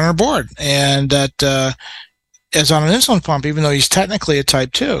one member on our board, and that is on an insulin pump, even though he's technically a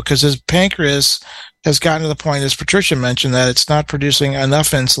type 2, because his pancreas has gotten to the point, as Patricia mentioned, that it's not producing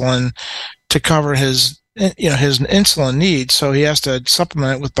enough insulin to cover his insulin needs, so he has to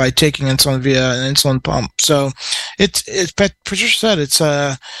supplement it by taking insulin via an insulin pump. So it's Patricia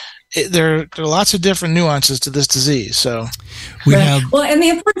said, there are lots of different nuances to this disease. So and the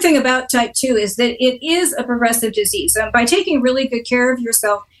important thing about type 2 is that it is a progressive disease. So by taking really good care of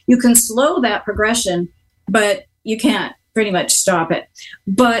yourself, you can slow that progression, but you can't pretty much stop it.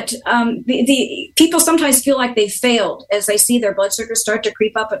 But the people sometimes feel like they failed as they see their blood sugar start to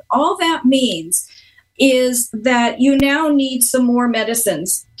creep up, and all that means is that you now need some more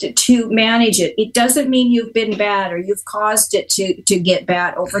medicines to manage it. It doesn't mean you've been bad or you've caused it to get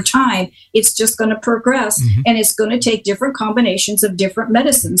bad over time. It's just going to progress, and it's going to take different combinations of different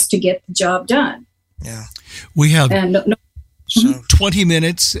medicines to get the job done. Yeah. We have 20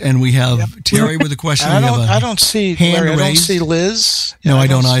 minutes, and we have Terry with a question. I don't see Larry. I don't see Liz. No, I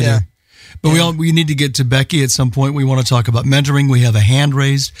don't either. Yeah. But we need to get to Becky at some point. We want to talk about mentoring. We have a hand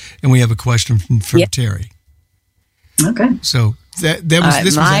raised, and we have a question from Terry. Okay. So this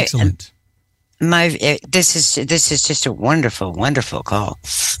was excellent. This is just a wonderful, wonderful call.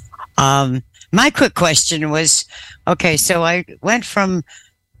 My quick question was, okay, so I went from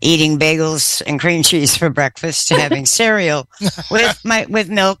eating bagels and cream cheese for breakfast to having cereal with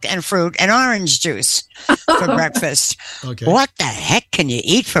milk and fruit and orange juice for breakfast. Okay. What the heck can you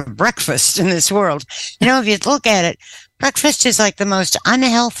eat for breakfast in this world? If you look at it, breakfast is like the most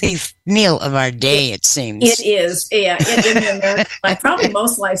unhealthy meal of our day, it seems. It is, yeah. In America, probably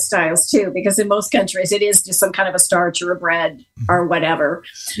most lifestyles too, because in most countries it is just some kind of a starch or a bread or whatever.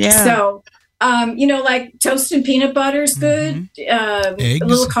 Yeah. So like toasted peanut butter is good. A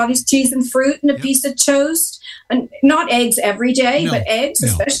little cottage cheese and fruit and a piece of toast. And not eggs every day, but eggs,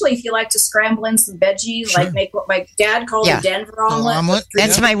 especially if you like to scramble in some veggies, like make what my dad called a Denver omelet.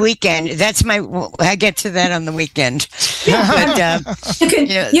 That's my weekend. I get to that on the weekend. But,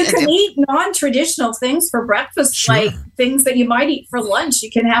 you can eat non-traditional things for breakfast, like things that you might eat for lunch.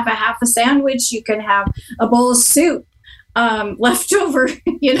 You can have a half a sandwich. You can have a bowl of soup. Leftover,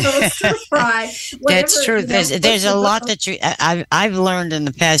 stir fry. That's true. There's a lot that I've learned in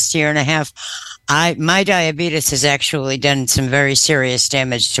the past year and a half. My diabetes has actually done some very serious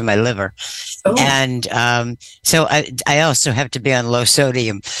damage to my liver. Oh. And so I also have to be on low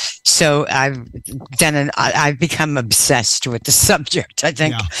sodium. So I've become obsessed with the subject, I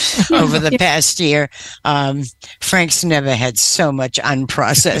think, over the past year. Frank's never had so much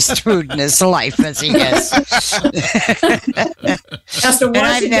unprocessed food in his life as he has. And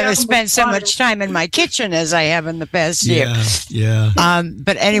I've never spent so much time in my kitchen as I have in the past year. Yeah.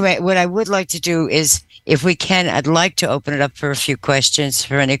 But anyway, what I would like to do is, if we can, I'd like to open it up for a few questions,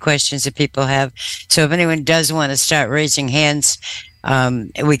 for any questions that people have. So if anyone does want to start raising hands,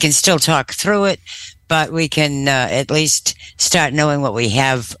 we can still talk through it, but we can at least start knowing what we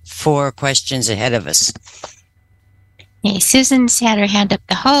have for questions ahead of us. Hey, Susan's had her hand up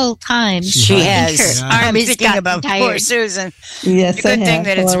the whole time. She has. I'm thinking about poor Susan. Yes, good thing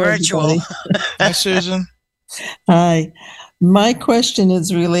that it's virtual. Hi, Susan. Hi. My question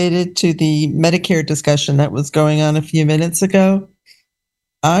is related to the Medicare discussion that was going on a few minutes ago.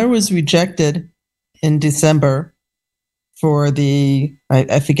 I was rejected in December for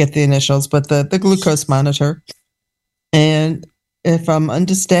I forget the initials, but the glucose monitor. And if I'm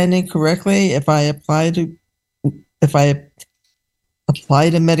understanding correctly, if I apply to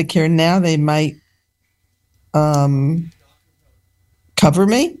Medicare now, they might cover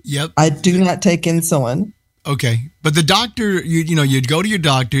me. Yep. I do not take insulin. Okay. But the doctor, you'd go to your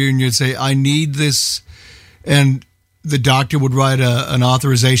doctor and you'd say, I need this. And the doctor would write an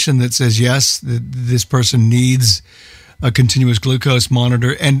authorization that says, yes, this person needs a continuous glucose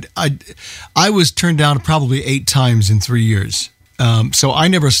monitor. And I was turned down probably 8 times in 3 years. So I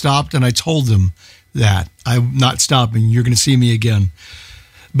never stopped, and I told them that I'm not stopping. You're going to see me again.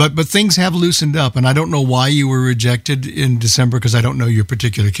 But things have loosened up, and I don't know why you were rejected in December, because I don't know your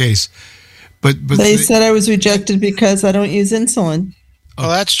particular case. But they said I was rejected because I don't use insulin. Well,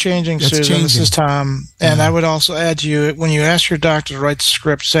 that's changing, That's Susan. changing. This is Tom. And I would also add to you, when you ask your doctor to write the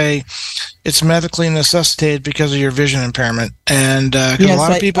script, say it's medically necessitated because of your vision impairment. And 'cause a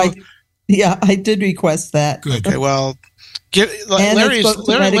lot of people... I did request that. Good. Okay, well... Larry's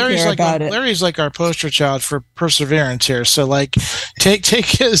like our poster child for perseverance here. So, take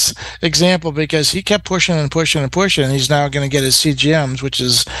his example, because he kept pushing and pushing and pushing, and he's now going to get his CGMs, which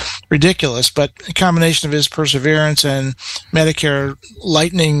is ridiculous. But a combination of his perseverance and Medicare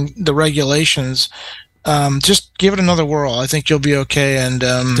lightening the regulations, just give it another whirl. I think you'll be okay. And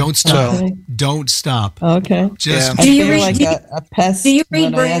don't stop. Don't stop. Okay. Just I feel like a pest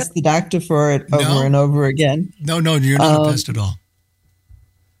when I ask the doctor for it over and over again. No, you're not a pest at all.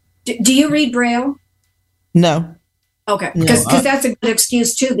 Do you read Braille? No. Okay, because that's a good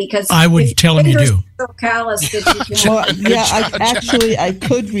excuse too. Because I would tell him you do. So callous that you can. Well, I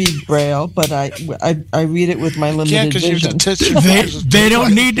could read Braille, but I read it with my limited vision. They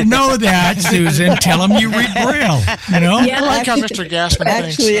don't need to know that, Susan. Tell them you read Braille. I like how Mr. Gassman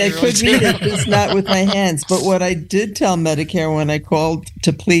actually, thinks. I could read it, just not with my hands. But what I did tell Medicare when I called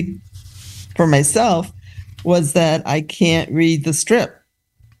to plead for myself was that I can't read the strip.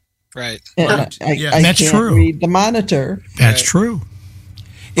 Right. And I that's can't true. read the monitor. That's true.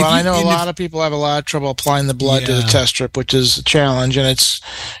 Well, I know a lot of people have a lot of trouble applying the blood to the test strip, which is a challenge. And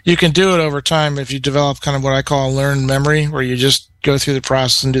you can do it over time if you develop kind of what I call a learned memory, where you just go through the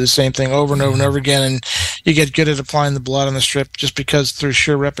process and do the same thing over and over and over again. And you get good at applying the blood on the strip just because through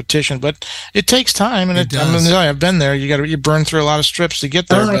sheer repetition. But it takes time. And I've been there. You burn through a lot of strips to get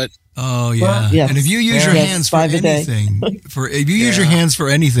there. But oh yeah, well, yes. And if you use your hands for anything, use your hands for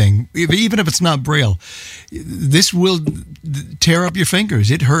anything, even if it's not Braille, this will tear up your fingers.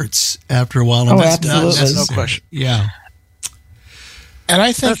 It hurts after a while. And absolutely, no question. Yeah. And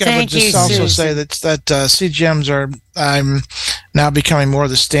I think I would just also say that CGMs I'm now becoming more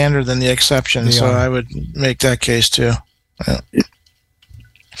the standard than the exception. So I would make that case too. Yeah.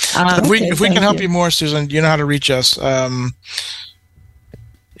 If we can help you more, Susan, you know how to reach us. We'll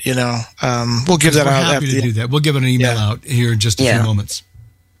give that out. We're happy to do that. We'll give an email out here in just a few moments.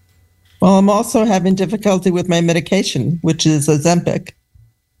 Well, I'm also having difficulty with my medication, which is Ozempic.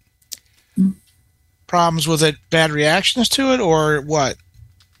 Problems with it, bad reactions to it, or what?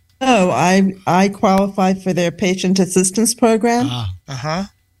 No, I qualify for their patient assistance program.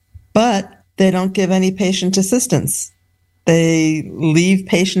 But they don't give any patient assistance. They leave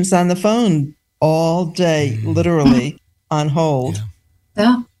patients on the phone all day, literally, on hold.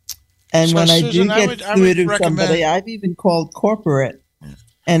 Yeah. And So, when Susan, I do get through to somebody, I've even called corporate,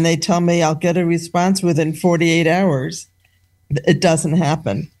 and they tell me I'll get a response within 48 hours. It doesn't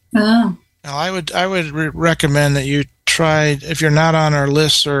happen. Oh. Now, I would recommend that you try, if you're not on our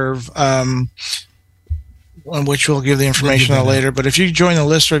listserv, on which we'll give the information on later, but if you join the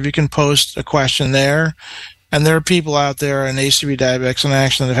listserv, you can post a question there. And there are people out there in ACB Diabetics in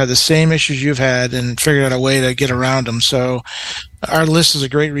Action that have had the same issues you've had and figured out a way to get around them. So our list is a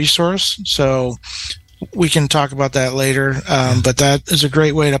great resource. So we can talk about that later. But that is a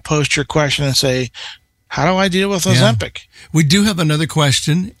great way to post your question and say, how do I deal with Ozempic? We do have another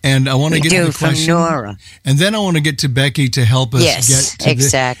question, and I want to get to the question. From Nora. And then I want to get to Becky to help us get to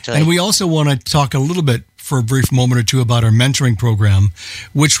exactly. And we also want to talk a little bit for a brief moment or two about our mentoring program,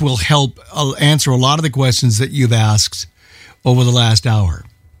 which will help answer a lot of the questions that you've asked over the last hour.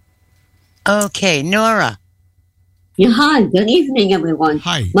 Okay, Nora. Yeah, hi. Good evening, everyone.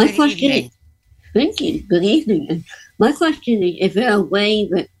 Hi. My question is, thank you. Good evening. My question is there a way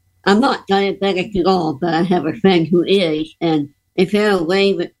that, I'm not diabetic at all, but I have a friend who is, and is there a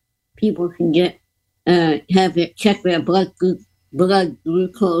way that people can get, have it check their blood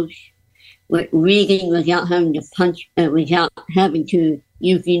glucose with reading without having to punch, without having to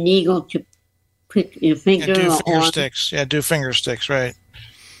use the needle to prick your finger? Do finger sticks. Yeah, do finger sticks, right.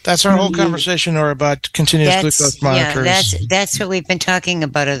 That's our whole conversation, or about continuous glucose monitors. Yeah, that's what we've been talking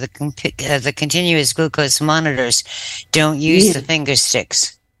about. Are the continuous glucose monitors? Don't use the finger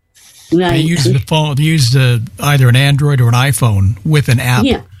sticks. They use the phone. They use either an Android or an iPhone with an app,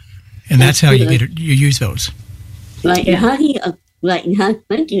 and that's how you get it. You use those. Right. And how do you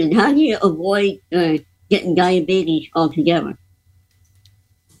how do you avoid getting diabetes altogether?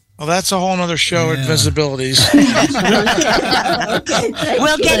 Well, that's a whole other show at VISAbilities.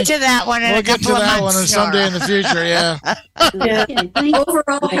 We'll get to that one in a couple of months. Someday in the future, yeah.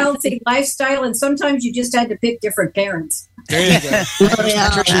 Overall healthy lifestyle, and sometimes you just had to pick different parents. There you go.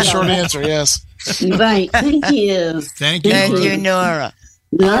 Patricia's short answer, yes. Right. Thank you. Thank you. Thank you, Nora.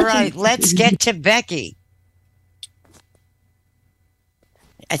 All right, let's get to Becky.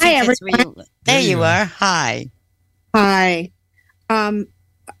 Hi, everyone. There you are. Hi. Hi.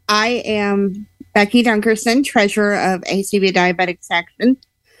 I am Becky Dunkerson, treasurer of ACBDA Diabetic Section,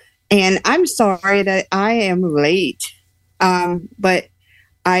 and I'm sorry that I am late. But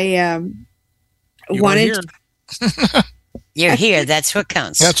I wanted. You're here. That's what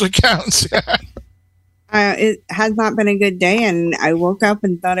counts. That's what counts. It has not been a good day, and I woke up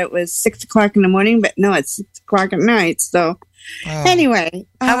and thought it was 6 o'clock in the morning, but no, it's 6 o'clock at night. So, anyway,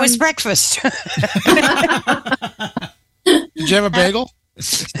 how was breakfast? Did you have a bagel?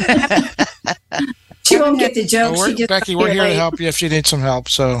 She won't get the joke. Becky, we're here to help you if you need some help,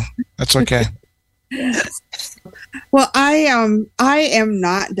 so that's okay. Well, I am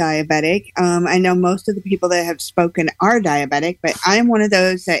not diabetic. I know most of the people that have spoken are diabetic, but I am one of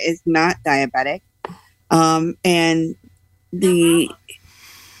those that is not diabetic. And the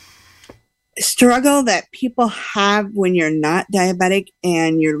struggle that people have when you're not diabetic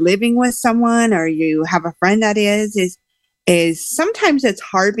and you're living with someone, or you have a friend that is sometimes it's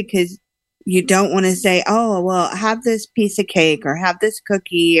hard because you don't want to say, oh, well, have this piece of cake or have this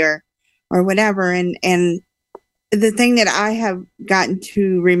cookie or whatever. And the thing that I have gotten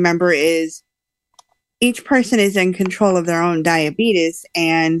to remember is each person is in control of their own diabetes.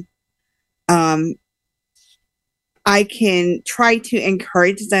 And, I can try to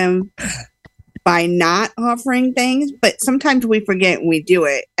encourage them by not offering things, but sometimes we forget and we do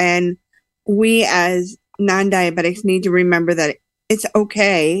it. And we as non-diabetics need to remember that it's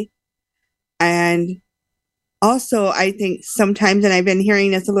okay. And also, I think sometimes, and I've been hearing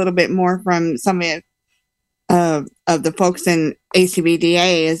this a little bit more from some of the folks in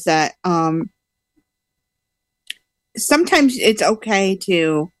ACBDA, is that sometimes it's okay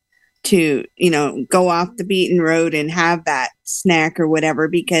to go off the beaten road and have that snack or whatever,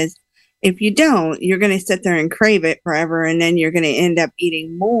 because if you don't, you're going to sit there and crave it forever, and then you're going to end up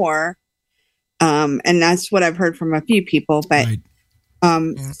eating more. And that's what I've heard from a few people, but,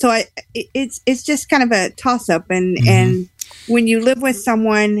 so it's just kind of a toss up. And when you live with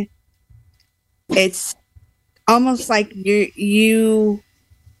someone, it's almost like you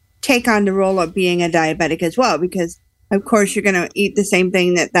take on the role of being a diabetic as well, because of course you're going to eat the same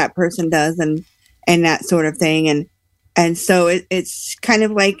thing that person does and that sort of thing. And so it's kind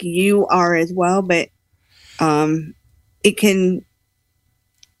of like you are as well, but, it can,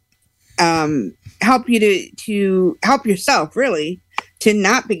 help you to help yourself, really, to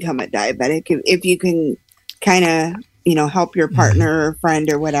not become a diabetic if you can kind of, help your partner or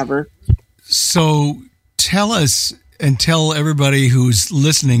friend or whatever. So tell us and tell everybody who's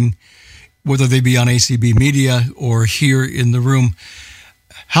listening, whether they be on ACB Media or here in the room,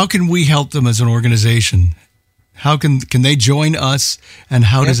 how can we help them as an organization? How can they join us, and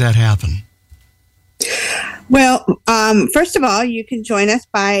how does that happen? Well, first of all, you can join us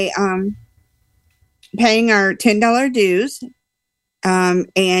by paying our $10 dues,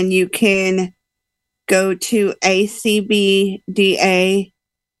 and you can go to acbda.org,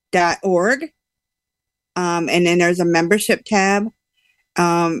 and then there's a membership tab,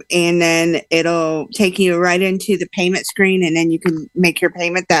 and then it'll take you right into the payment screen, and then you can make your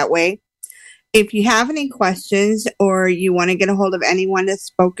payment that way. If you have any questions, or you want to get a hold of anyone that's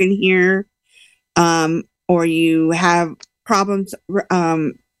spoken here, or you have problems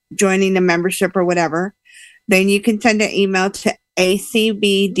joining the membership or whatever, then you can send an email to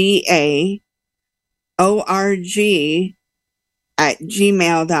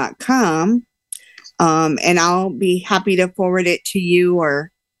acbdaorg@gmail.com, and I'll be happy to forward it to you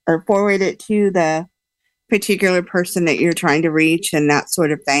or forward it to the particular person that you're trying to reach and that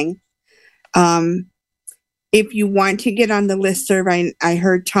sort of thing. If you want to get on the listserv, I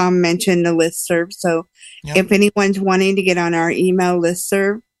heard Tom mention the listserv. So if anyone's wanting to get on our email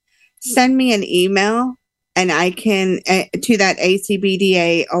listserv, send me an email, and I can to that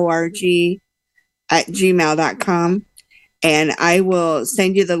acbdaorg@gmail.com, and I will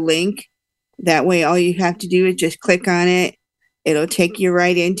send you the link. That way, all you have to do is just click on it. It'll take you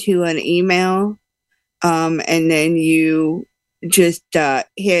right into an email. And then you just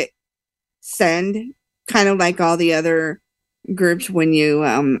hit send, kind of like all the other groups when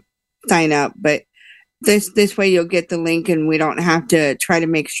you sign up. But this way you'll get the link, and we don't have to try to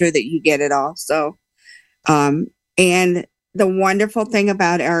make sure that you get it all. So, and the wonderful thing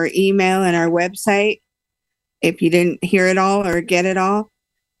about our email and our website, if you didn't hear it all or get it all,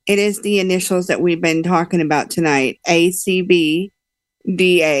 it is the initials that we've been talking about tonight, ACBDA.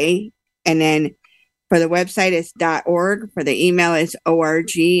 And then for the website, it's .org. For the email, it's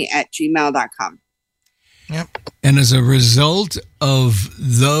org@gmail.com. Yep. And as a result of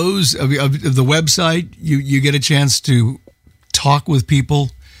those, of the website, you get a chance to talk with people.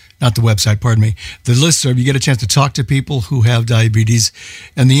 Not the website, pardon me. The listserv, you get a chance to talk to people who have diabetes.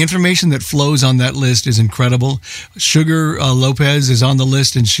 And the information that flows on that list is incredible. Sugar Lopez is on the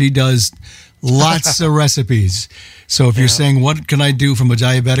list, and she does lots of recipes. So if you're saying, what can I do from a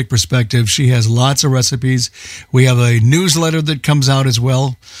diabetic perspective? She has lots of recipes. We have a newsletter that comes out as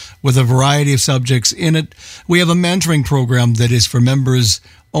well with a variety of subjects in it. We have a mentoring program that is for members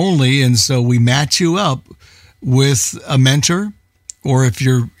only. And so we match you up with a mentor, or if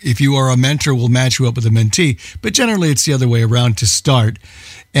you are a mentor, we'll match you up with a mentee. But generally it's the other way around to start.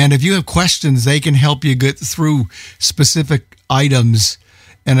 And if you have questions, they can help you get through specific items.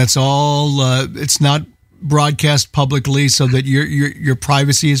 And it's all, it's not broadcast publicly so that your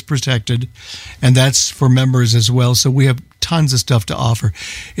privacy is protected. And that's for members as well. So we have tons of stuff to offer.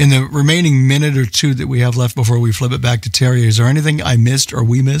 In the remaining minute or two that we have left before we flip it back to Terry, is there anything I missed or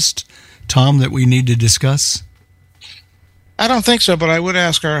we missed, Tom, that we need to discuss? I don't think so, but I would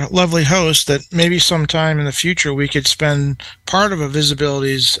ask our lovely host that maybe sometime in the future we could spend part of a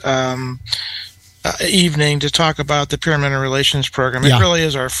VISAbilities evening to talk about the Peer Mentor Relations Program. It really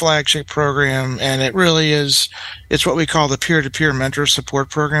is our flagship program, and it really is, it's what we call the peer-to-peer mentor support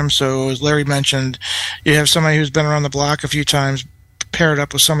program. So as Larry mentioned, you have somebody who's been around the block a few times paired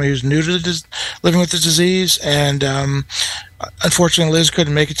up with somebody who's new to living with the disease. And unfortunately, Liz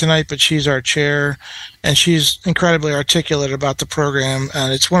couldn't make it tonight, but she's our chair, and she's incredibly articulate about the program.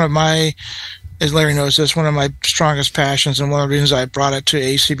 And it's one of my, as Larry knows, it's one of my strongest passions, and one of the reasons I brought it to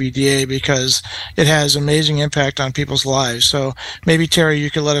ACBDA, because it has amazing impact on people's lives. So maybe, Terry, you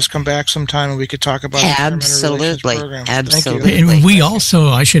could let us come back sometime and we could talk about Absolutely. the program. Absolutely. And we also,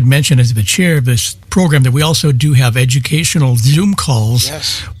 I should mention as the chair of this program, that we also do have educational Zoom calls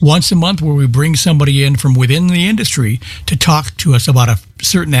once a month where we bring somebody in from within the industry to talk to us about a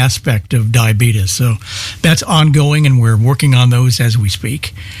certain aspect of diabetes. So that's ongoing, and we're working on those as we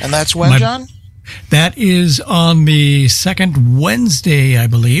speak. And that's when, John? That is on the second Wednesday, I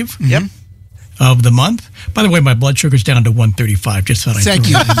believe. Yep. Of the month. By the way, my blood sugar's down to 135. Just thought I'd Thank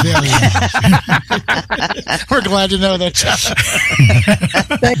you very much. We're glad to know that.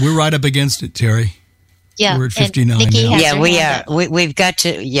 We're right up against it, Terry. Yeah. We're at 59 now. Yeah, we are. We've got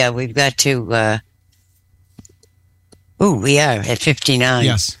to. Yeah, we've got to. We are at 59.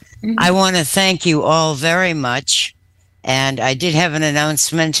 Yes. Mm-hmm. I want to thank you all very much, and I did have an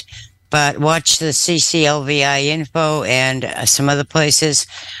announcement. But watch the CCLVI info and some other places.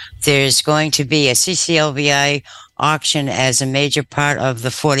 There's going to be a CCLVI auction as a major part of the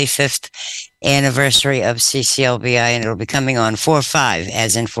 45th anniversary of CCLVI, and it'll be coming on 4/5,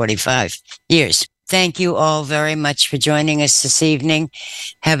 as in 45 years. Thank you all very much for joining us this evening.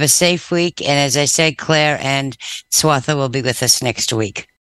 Have a safe week. And as I said, Claire and Swatha will be with us next week.